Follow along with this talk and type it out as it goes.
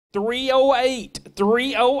308,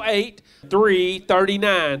 308,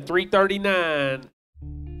 339, 339.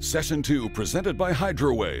 Session 2, presented by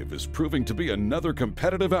HydroWave, is proving to be another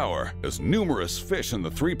competitive hour as numerous fish in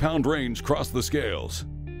the 3-pound range cross the scales.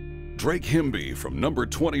 Drake Himby from number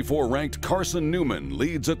 24 ranked Carson Newman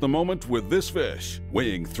leads at the moment with this fish,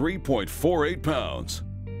 weighing 3.48 pounds.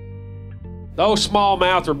 Those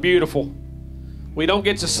smallmouth are beautiful. We don't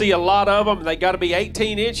get to see a lot of them. They got to be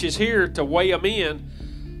 18 inches here to weigh them in.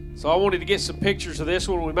 So I wanted to get some pictures of this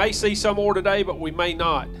one. We may see some more today, but we may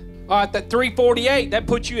not. All right, that 348, that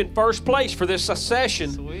puts you in first place for this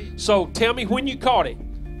session. Sweet. So tell me when you caught it.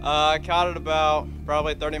 I caught it about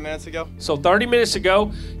probably 30 minutes ago. So 30 minutes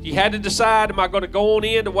ago, you had to decide, am I going to go on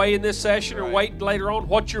in to weigh in this session or wait later on?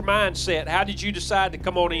 What's your mindset? How did you decide to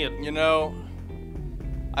come on in? You know,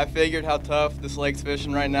 I figured how tough this lake's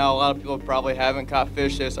fishing right now. A lot of people probably haven't caught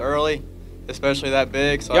fish this early, especially that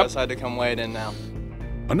big, so I decided to come weigh it in now.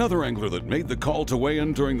 Another angler that made the call to weigh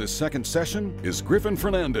in during the second session is Griffin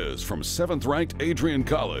Fernandez from 7th ranked Adrian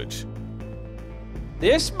College.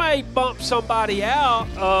 This may bump somebody out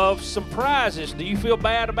of some prizes. Do you feel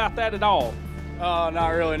bad about that at all? Not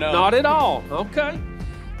really, no. Not at all, okay.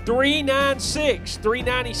 396,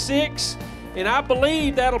 396, and I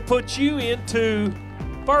believe that'll put you into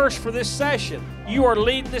first for this session. You are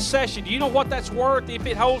leading this session. Do you know what that's worth if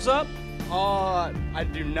it holds up? I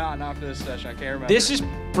do not for this session. I can't remember. This is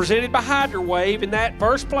presented by HydroWave, and that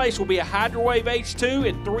first place will be a HydroWave H2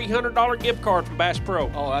 and $300 gift card from Bass Pro.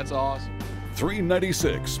 Oh, that's awesome.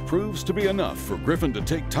 396 proves to be enough for Griffin to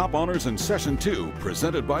take top honors in Session 2,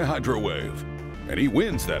 presented by HydroWave. And he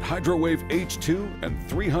wins that HydroWave H2 and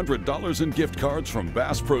 $300 in gift cards from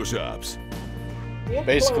Bass Pro Shops.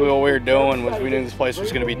 Basically what we were doing was we knew this place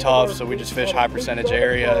was going to be tough, so we just fished high percentage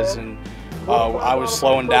areas, and I was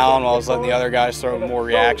slowing down while I was letting the other guys throw more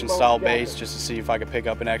reaction style baits just to see if I could pick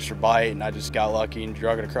up an extra bite, and I just got lucky and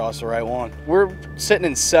drug it across the right one. We're sitting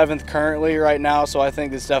in 7th currently right now, so I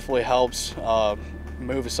think this definitely helps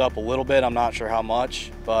move us up a little bit. I'm not sure how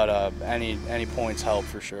much, but any points help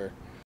for sure.